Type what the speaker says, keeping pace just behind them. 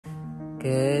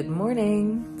Good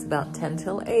morning. It's about 10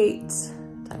 till 8.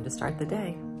 Time to start the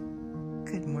day.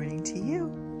 Good morning to you.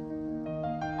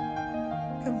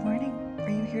 Good morning.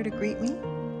 Are you here to greet me?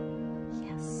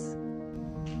 Yes.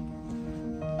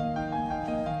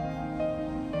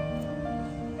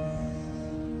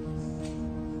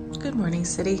 Good morning,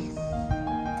 city.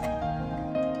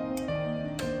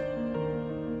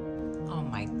 Oh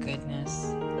my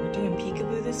goodness. We're doing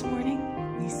peekaboo this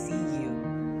morning? We see you.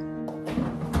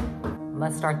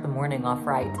 Let's start the morning off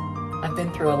right. I've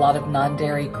been through a lot of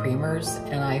non-dairy creamers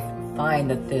and I find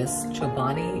that this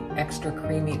Chobani extra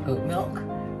creamy oat milk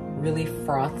really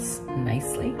froths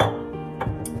nicely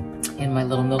in my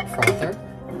little milk frother,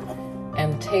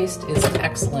 and the taste is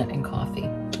excellent in coffee.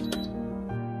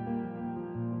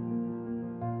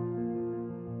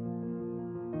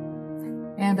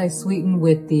 And I sweeten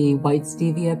with the white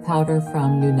stevia powder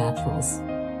from New Naturals.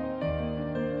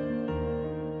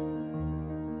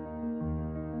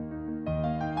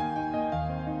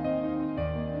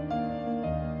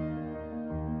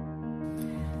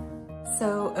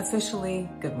 So officially,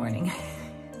 good morning,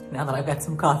 now that I've got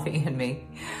some coffee in me.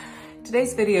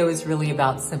 Today's video is really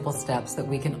about simple steps that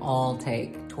we can all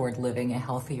take toward living a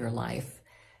healthier life.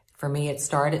 For me, it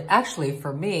started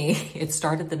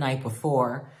the night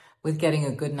before with getting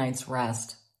a good night's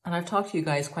rest. And I've talked to you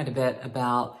guys quite a bit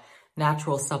about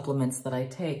natural supplements that I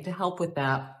take to help with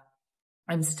that.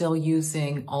 I'm still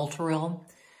using Ultrail.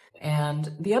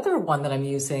 And the other one that I'm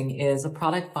using is a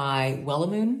product by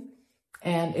Wellimoon,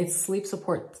 and it's sleep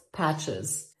support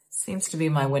patches. Seems to be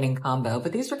my winning combo,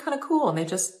 but these are kind of cool and they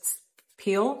just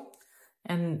peel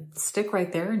and stick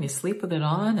right there and you sleep with it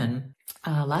on. And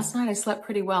last night I slept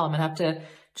pretty well. I'm gonna have to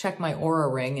check my Aura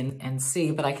ring and see,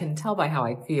 but I can tell by how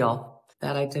I feel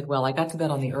that I did well. I got to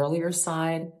bed on the earlier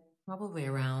side, probably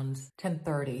around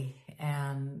 10:30,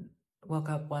 and woke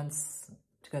up once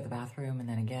to go to the bathroom and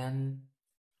then again,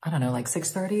 I don't know, like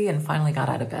 6:30, and finally got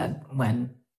out of bed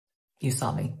when you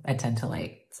saw me at 10 till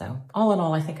 8. So all in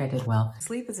all, I think I did well.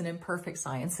 Sleep is an imperfect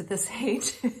science at this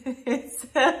age. It's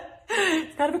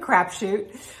kind of a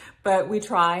crapshoot, but we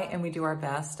try and we do our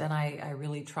best. And I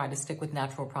really try to stick with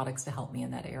natural products to help me in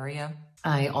that area.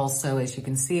 I also, as you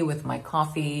can see with my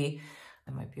coffee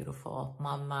and my beautiful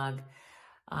mom mug,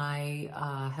 I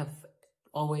have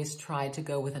always tried to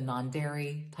go with a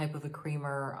non-dairy type of a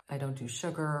creamer. I don't do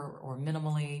sugar or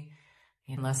minimally,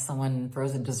 unless someone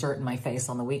throws a dessert in my face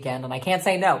on the weekend and I can't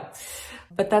say no.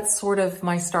 But that's sort of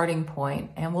my starting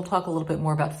point. And we'll talk a little bit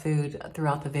more about food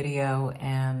throughout the video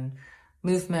and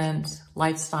movement,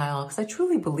 lifestyle, because I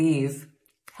truly believe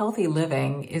healthy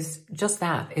living is just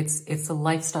that. It's a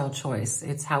lifestyle choice.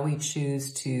 It's how we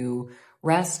choose to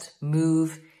rest,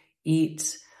 move,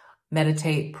 eat,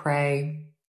 meditate, pray.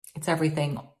 It's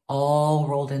everything all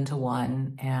rolled into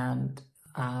one. And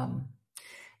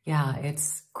yeah,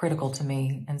 it's critical to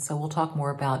me. And so we'll talk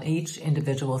more about each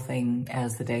individual thing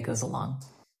as the day goes along.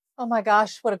 Oh my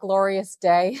gosh, what a glorious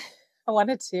day. I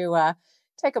wanted to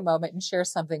take a moment and share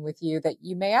something with you that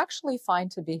you may actually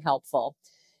find to be helpful.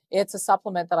 It's a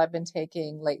supplement that I've been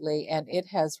taking lately, and it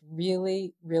has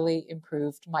really, really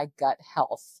improved my gut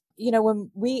health. You know,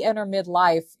 when we enter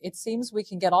midlife, it seems we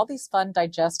can get all these fun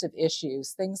digestive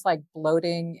issues, things like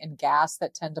bloating and gas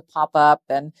that tend to pop up.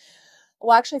 And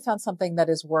well, I actually found something that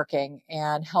is working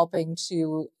and helping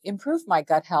to improve my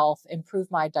gut health,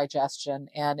 improve my digestion.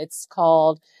 And it's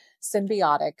called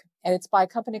Symbiotic, and it's by a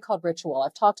company called Ritual.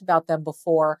 I've talked about them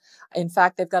before. In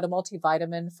fact, they've got a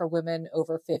multivitamin for women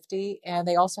over 50, and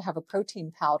they also have a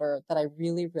protein powder that I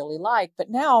really, really like. But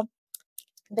now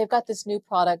they've got this new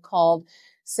product called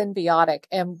Symbiotic.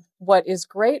 And what is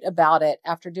great about it,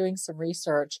 after doing some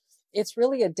research, it's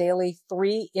really a daily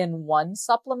 3-in-1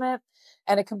 supplement,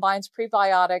 and it combines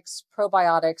prebiotics,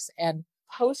 probiotics, and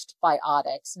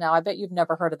postbiotics. Now, I bet you've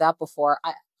never heard of that before.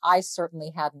 I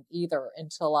certainly hadn't either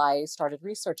until I started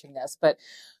researching this. But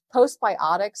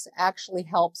postbiotics actually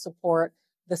help support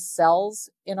the cells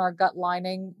in our gut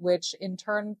lining, which in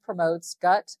turn promotes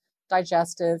gut,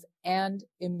 digestive, and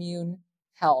immune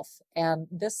health. And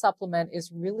this supplement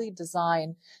is really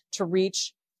designed to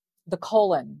reach the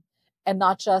colon and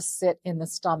not just sit in the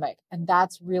stomach. And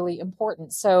that's really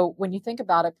important. So when you think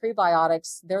about it,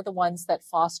 prebiotics, they're the ones that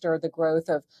foster the growth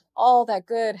of all that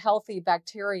good, healthy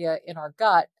bacteria in our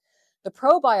gut. The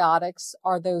probiotics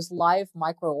are those live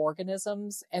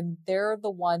microorganisms, and they're the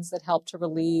ones that help to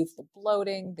relieve the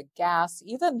bloating, the gas,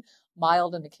 even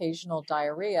mild and occasional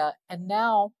diarrhea. And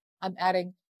now I'm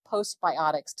adding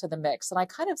postbiotics to the mix. And I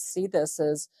kind of see this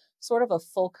as sort of a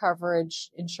full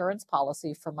coverage insurance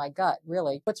policy for my gut,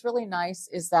 really. What's really nice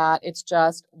is that it's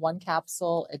just 1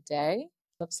 capsule a day.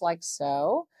 Looks like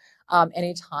so.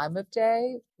 any time of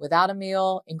day without a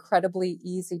meal, incredibly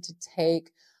easy to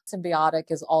take. Symbiotic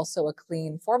is also a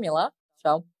clean formula,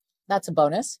 so that's a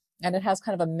bonus. And it has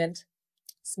kind of a mint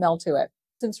smell to it.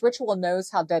 Since Ritual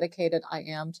knows how dedicated I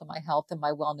am to my health and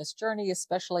my wellness journey,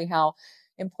 especially how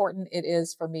important it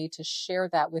is for me to share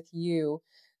that with you,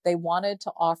 they wanted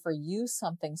to offer you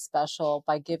something special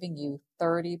by giving you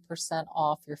 30%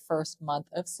 off your first month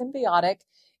of Symbiotic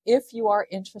if you are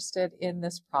interested in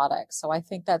this product. So I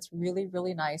think that's really,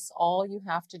 really nice. All you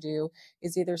have to do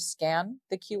is either scan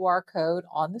the QR code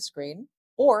on the screen,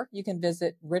 or you can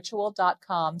visit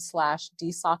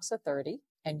ritual.com/dsachse30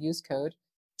 and use code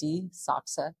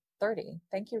dsachse30.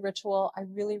 Thank you, Ritual. I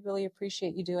really, really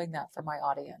appreciate you doing that for my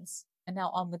audience. And now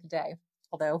on with the day,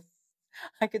 although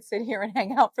I could sit here and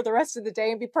hang out for the rest of the day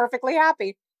and be perfectly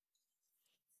happy.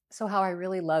 So how I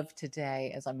really love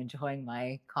today as I'm enjoying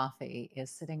my coffee is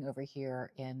sitting over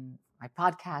here in my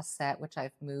podcast set, which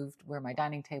I've moved where my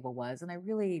dining table was. And I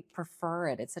really prefer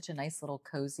it. It's such a nice little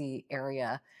cozy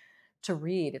area to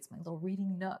read. It's my little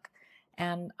reading nook.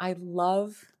 And I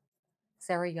love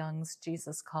Sarah Young's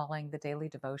Jesus Calling, the daily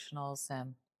devotionals.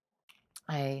 And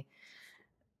I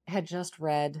had just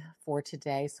read for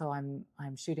today, so I'm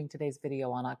shooting today's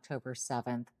video on October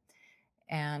 7th.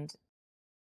 And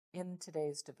in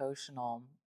today's devotional,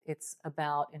 it's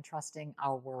about entrusting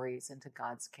our worries into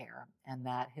God's care, and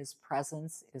that his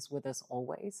presence is with us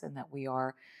always, and that we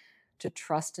are to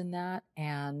trust in that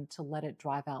and to let it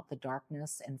drive out the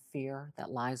darkness and fear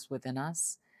that lies within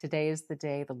us. Today is the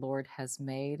day the Lord has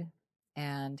made,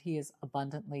 and he is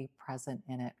abundantly present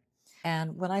in it.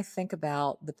 And when I think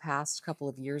about the past couple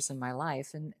of years in my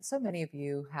life, and so many of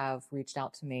you have reached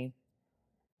out to me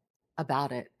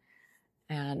about it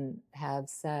and have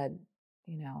said,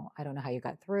 I don't know how you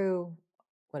got through,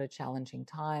 what a challenging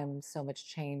time, so much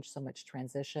change, so much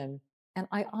transition. And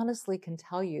I honestly can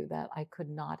tell you that I could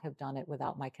not have done it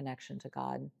without my connection to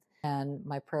God and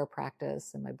my prayer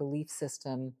practice and my belief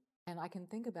system. And I can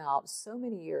think about so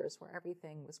many years where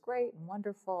everything was great and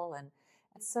wonderful, and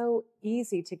it's so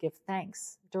easy to give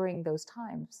thanks during those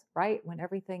times, right? When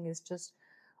everything is just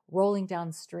rolling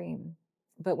downstream.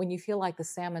 But when you feel like the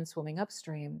salmon swimming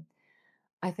upstream,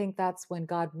 I think that's when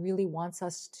God really wants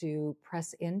us to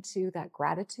press into that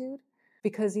gratitude.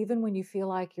 Because even when you feel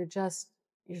like you're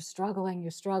struggling,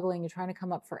 you're trying to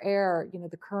come up for air,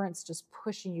 the current's just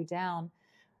pushing you down.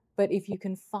 But if you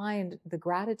can find the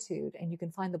gratitude and you can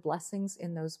find the blessings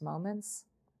in those moments,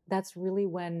 that's really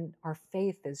when our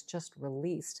faith is just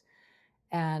released.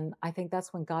 And I think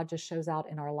that's when God just shows out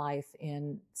in our life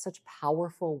in such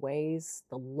powerful ways.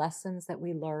 The lessons that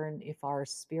we learn, if our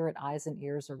spirit, eyes, and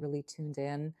ears are really tuned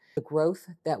in, the growth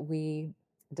that we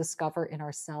discover in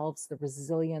ourselves, the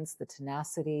resilience, the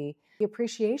tenacity, the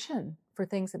appreciation for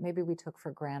things that maybe we took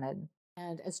for granted.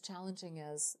 And as challenging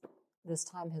as this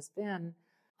time has been,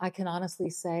 I can honestly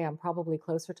say I'm probably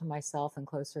closer to myself and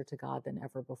closer to God than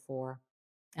ever before.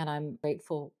 And I'm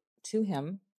grateful to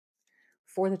him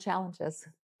for the challenges,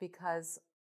 because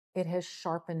it has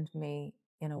sharpened me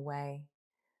in a way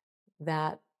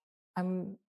that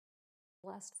I'm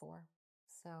blessed for.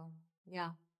 So yeah,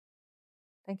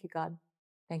 thank you, God.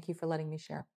 Thank you for letting me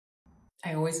share.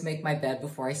 I always make my bed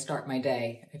before I start my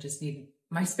day. I just need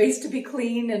my space to be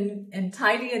clean and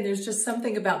tidy, and there's just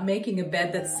something about making a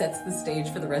bed that sets the stage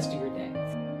for the rest of your day.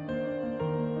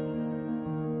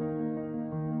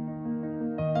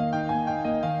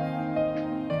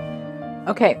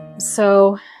 Okay,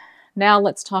 so now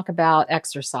let's talk about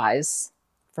exercise.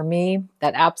 For me,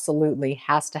 that absolutely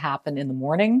has to happen in the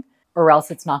morning, or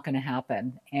else it's not going to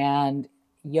happen. And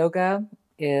yoga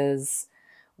is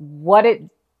what it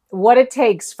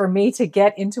takes for me to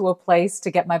get into a place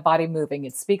to get my body moving.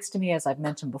 It speaks to me, as I've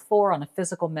mentioned before, on a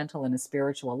physical, mental, and a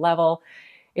spiritual level.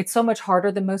 It's so much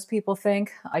harder than most people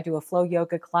think. I do a flow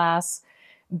yoga class.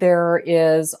 There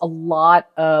is a lot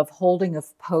of holding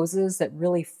of poses that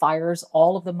really fires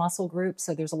all of the muscle groups.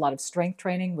 So there's a lot of strength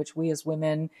training, which we as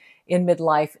women in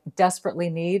midlife desperately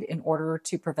need in order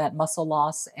to prevent muscle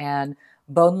loss and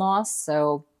bone loss.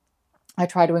 So I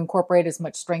try to incorporate as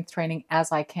much strength training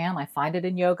as I can. I find it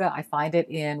in yoga. I find it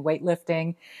in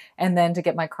weightlifting. And then to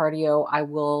get my cardio, I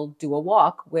will do a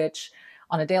walk, which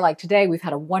on a day like today, we've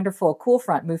had a wonderful cool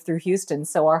front move through Houston.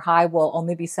 So our high will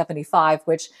only be 75,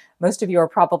 which most of you are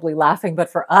probably laughing, but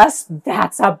for us,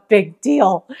 that's a big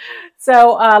deal.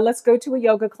 So let's go to a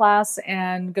yoga class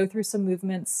and go through some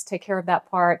movements, take care of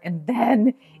that part, and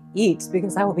then eat,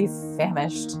 because I will be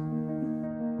famished.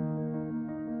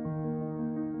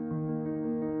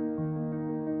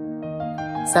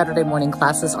 Saturday morning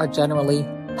classes are generally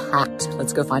packed.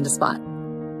 Let's go find a spot.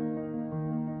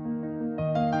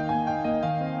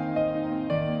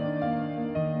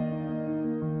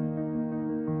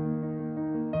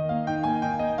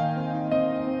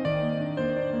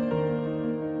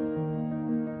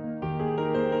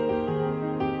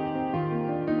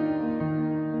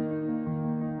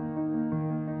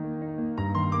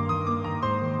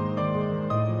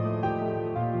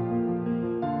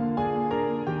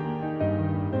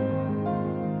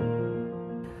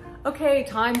 Okay,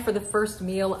 time for the first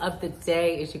meal of the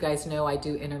day. As you guys know, I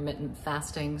do intermittent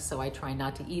fasting, so I try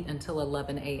not to eat until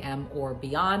 11 a.m. or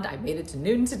beyond. I made it to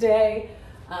noon today.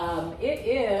 It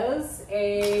is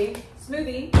a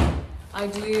smoothie. I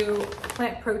do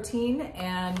plant protein,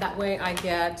 and that way I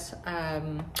get,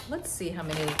 let's see how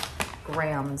many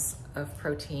grams of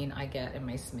protein I get in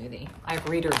my smoothie. I have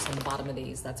readers on the bottom of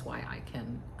these. That's why I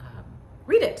can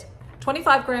read it.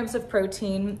 25 grams of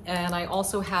protein, and I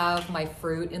also have my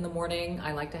fruit in the morning.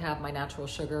 I like to have my natural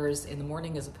sugars in the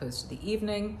morning as opposed to the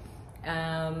evening.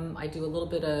 I do a little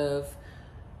bit of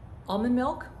almond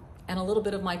milk and a little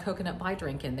bit of my coconut by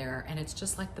drink in there, and it's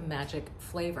just like the magic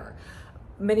flavor.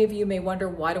 Many of you may wonder,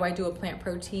 why do I do a plant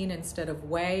protein instead of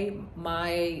whey?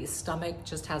 My stomach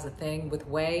just has a thing with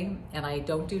whey, and I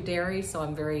don't do dairy, so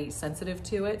I'm very sensitive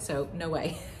to it, so no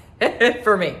way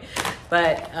for me.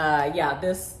 But yeah,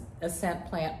 this Ascent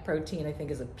plant protein, I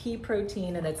think, is a pea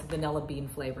protein, and it's vanilla bean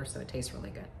flavor, so it tastes really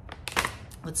good.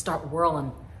 Let's start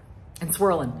whirling and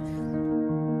swirling.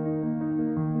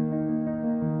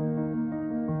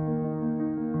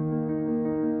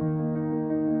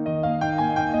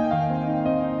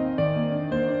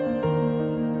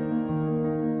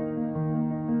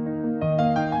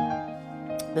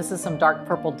 This is some dark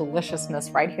purple deliciousness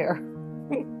right here.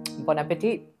 Bon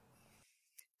appetit.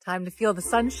 Time to feel the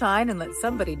sunshine and let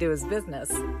somebody do his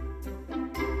business.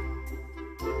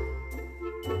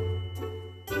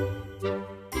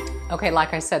 Okay,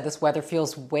 like I said, this weather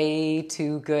feels way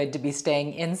too good to be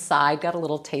staying inside. Got a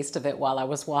little taste of it while I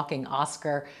was walking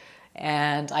Oscar.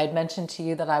 And I had mentioned to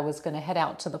you that I was going to head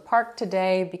out to the park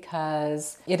today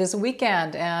because it is a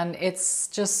weekend and it's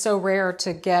just so rare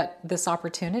to get this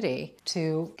opportunity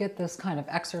to get this kind of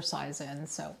exercise in.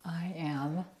 So I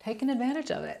am taking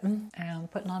advantage of it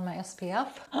and putting on my SPF.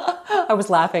 I was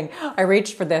laughing. I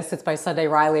reached for this. It's by Sunday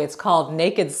Riley. It's called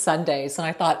Naked Sundays. And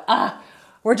I thought,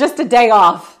 we're just a day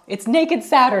off. It's Naked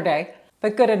Saturday,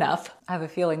 but good enough. I have a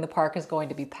feeling the park is going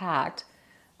to be packed.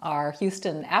 Our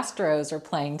Houston Astros are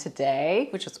playing today,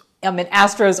 which is, I'm in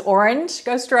Astros orange,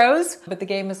 go Stros. But the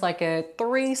game is like a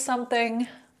 3-something,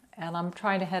 and I'm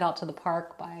trying to head out to the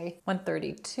park by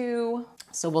 1:32.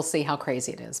 So we'll see how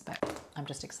crazy it is, but I'm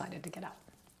just excited to get out.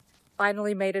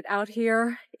 Finally made it out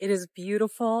here. It is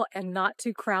beautiful and not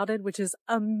too crowded, which is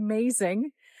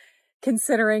amazing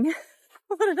considering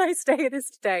what a nice day it is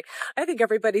today. I think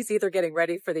everybody's either getting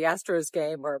ready for the Astros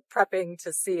game or prepping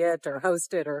to see it or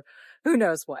host it or who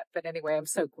knows what. But anyway, I'm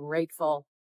so grateful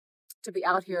to be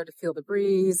out here, to feel the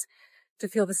breeze, to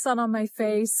feel the sun on my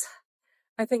face.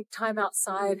 I think time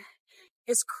outside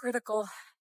is critical.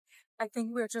 I think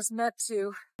we're just meant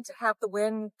to have the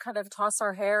wind kind of toss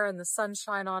our hair and the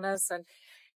sunshine on us, and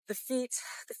the feet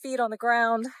on the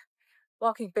ground,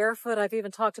 walking barefoot. I've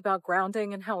even talked about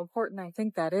grounding and how important I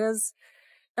think that is.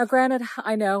 Now, granted,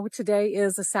 I know today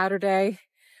is a Saturday.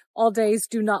 All days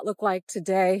do not look like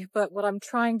today, but what I'm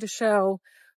trying to show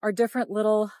are different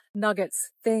little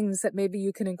nuggets, things that maybe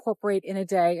you can incorporate in a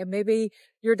day. And maybe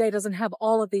your day doesn't have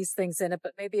all of these things in it,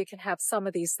 but maybe it can have some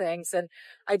of these things. And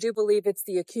I do believe it's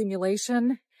the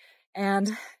accumulation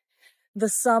and the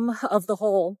sum of the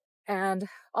whole. And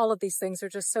all of these things are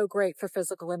just so great for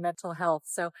physical and mental health.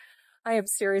 So I am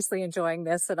seriously enjoying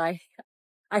this, and I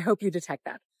hope you detect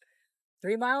that.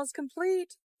 3 miles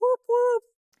complete. Whoop, whoop.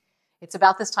 It's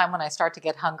about this time when I start to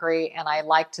get hungry, and I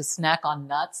like to snack on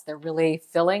nuts. They're really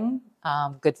filling,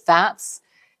 good fats.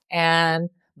 And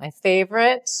my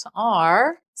favorites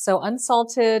are, so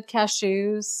unsalted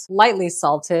cashews, lightly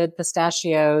salted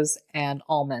pistachios, and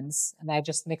almonds. And I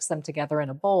just mix them together in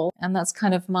a bowl. And that's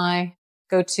kind of my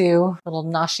go-to little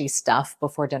nashi stuff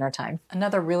before dinner time.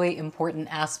 Another really important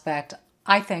aspect,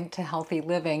 I think, to healthy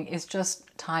living is just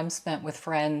time spent with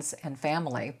friends and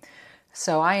family.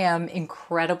 So I am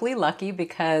incredibly lucky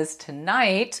because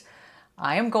tonight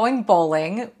I am going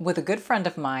bowling with a good friend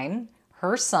of mine,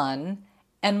 her son,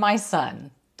 and my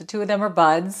son. The two of them are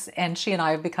buds, and she and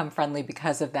I have become friendly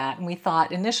because of that. And we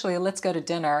thought initially, let's go to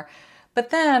dinner. But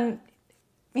then,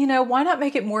 you know, why not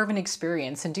make it more of an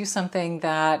experience and do something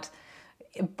that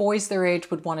boys their age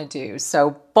would want to do?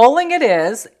 So bowling it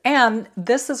is, and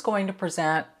this is going to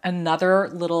present another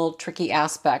little tricky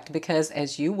aspect because,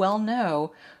 as you well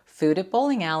know, food at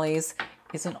bowling alleys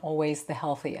isn't always the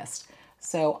healthiest.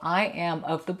 So I am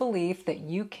of the belief that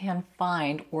you can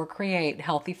find or create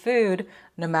healthy food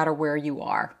no matter where you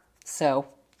are. So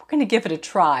we're going to give it a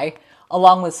try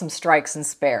along with some strikes and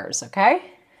spares, okay?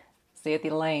 See you at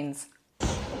the lanes. Oh,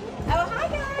 hi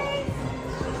guys!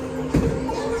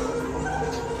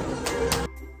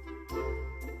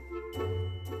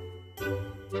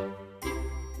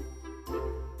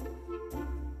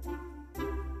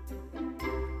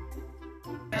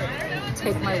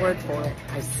 take my word for it.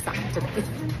 I suck today.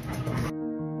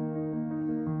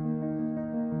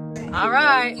 All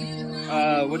right.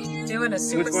 Doing a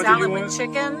super salad with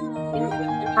chicken.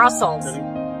 Brussels.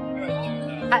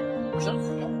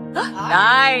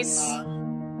 Nice.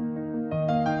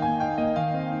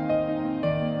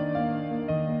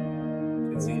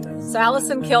 So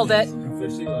Allison killed it.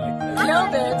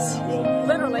 Killed it.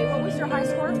 Literally. What was your high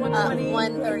score? 120?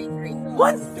 133.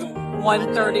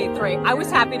 133. I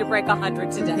was happy to break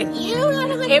 100 today. You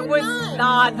had a good It was time.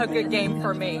 not a good game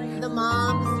for me. The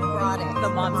moms brought it. The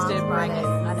moms did bring it.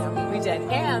 I know, we did.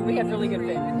 And we had really good food.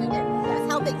 We did. It was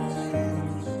healthy.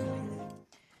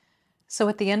 So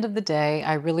at the end of the day,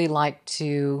 I really like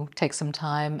to take some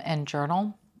time and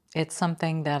journal. It's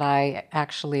something that I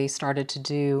actually started to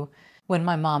do when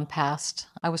my mom passed.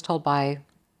 I was told by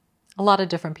a lot of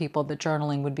different people that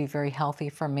journaling would be very healthy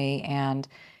for me, and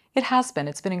it has been.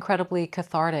 It's been incredibly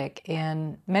cathartic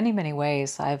in many, many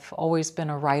ways. I've always been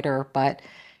a writer, but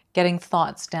getting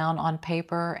thoughts down on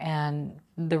paper and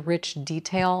the rich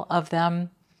detail of them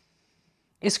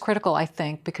is critical, I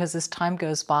think, because as time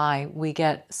goes by, we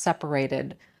get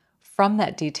separated from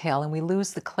that detail and we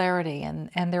lose the clarity. And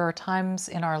there are times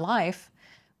in our life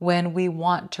when we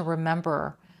want to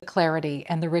remember the clarity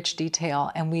and the rich detail,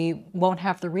 and we won't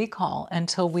have the recall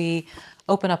until we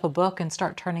open up a book and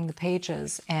start turning the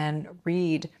pages and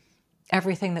read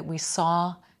everything that we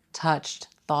saw, touched,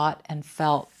 thought, and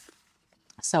felt.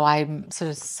 So I'm sort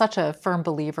of such a firm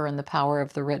believer in the power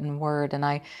of the written word, and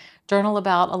I journal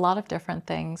about a lot of different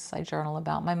things. I journal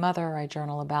about my mother, I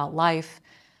journal about life,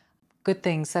 good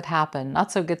things that happen,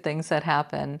 not so good things that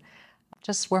happen,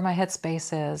 just where my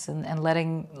headspace is, and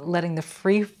letting the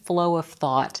free flow of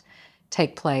thought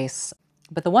take place.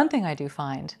 But the one thing I do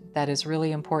find that is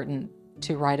really important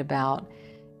to write about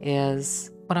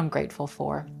is what I'm grateful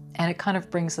for. And it kind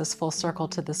of brings us full circle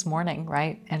to this morning,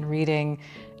 right? And reading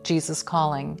Jesus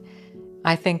Calling.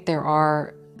 I think there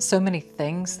are so many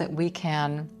things that we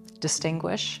can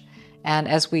distinguish. And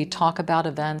as we talk about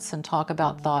events and talk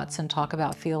about thoughts and talk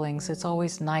about feelings, it's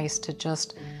always nice to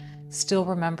just still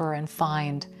remember and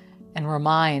find and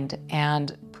remind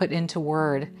and put into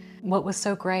word what was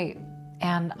so great.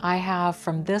 And I have,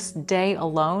 from this day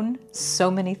alone, so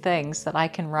many things that I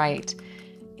can write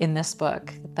in this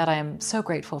book that I am so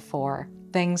grateful for.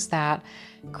 Things that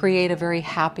create a very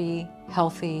happy,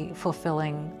 healthy,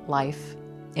 fulfilling life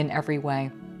in every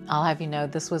way. I'll have you know,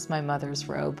 this was my mother's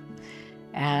robe.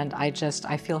 And I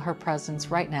feel her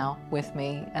presence right now with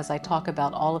me as I talk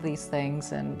about all of these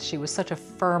things. And she was such a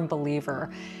firm believer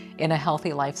in a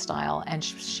healthy lifestyle. And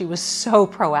she was so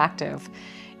proactive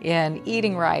in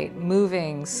eating right,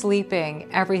 moving, sleeping,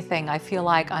 everything. I feel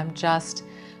like I'm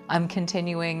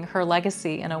continuing her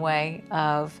legacy in a way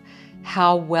of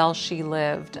how well she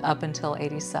lived up until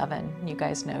 87. You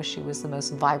guys know she was the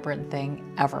most vibrant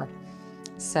thing ever.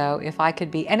 So if I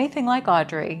could be anything like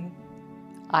Audrey,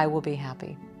 I will be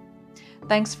happy.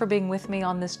 Thanks for being with me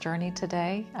on this journey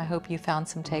today. I hope you found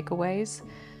some takeaways.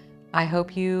 I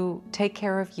hope you take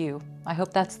care of you. I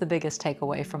hope that's the biggest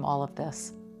takeaway from all of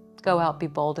this. Go out, be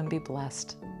bold, and be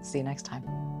blessed. See you next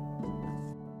time.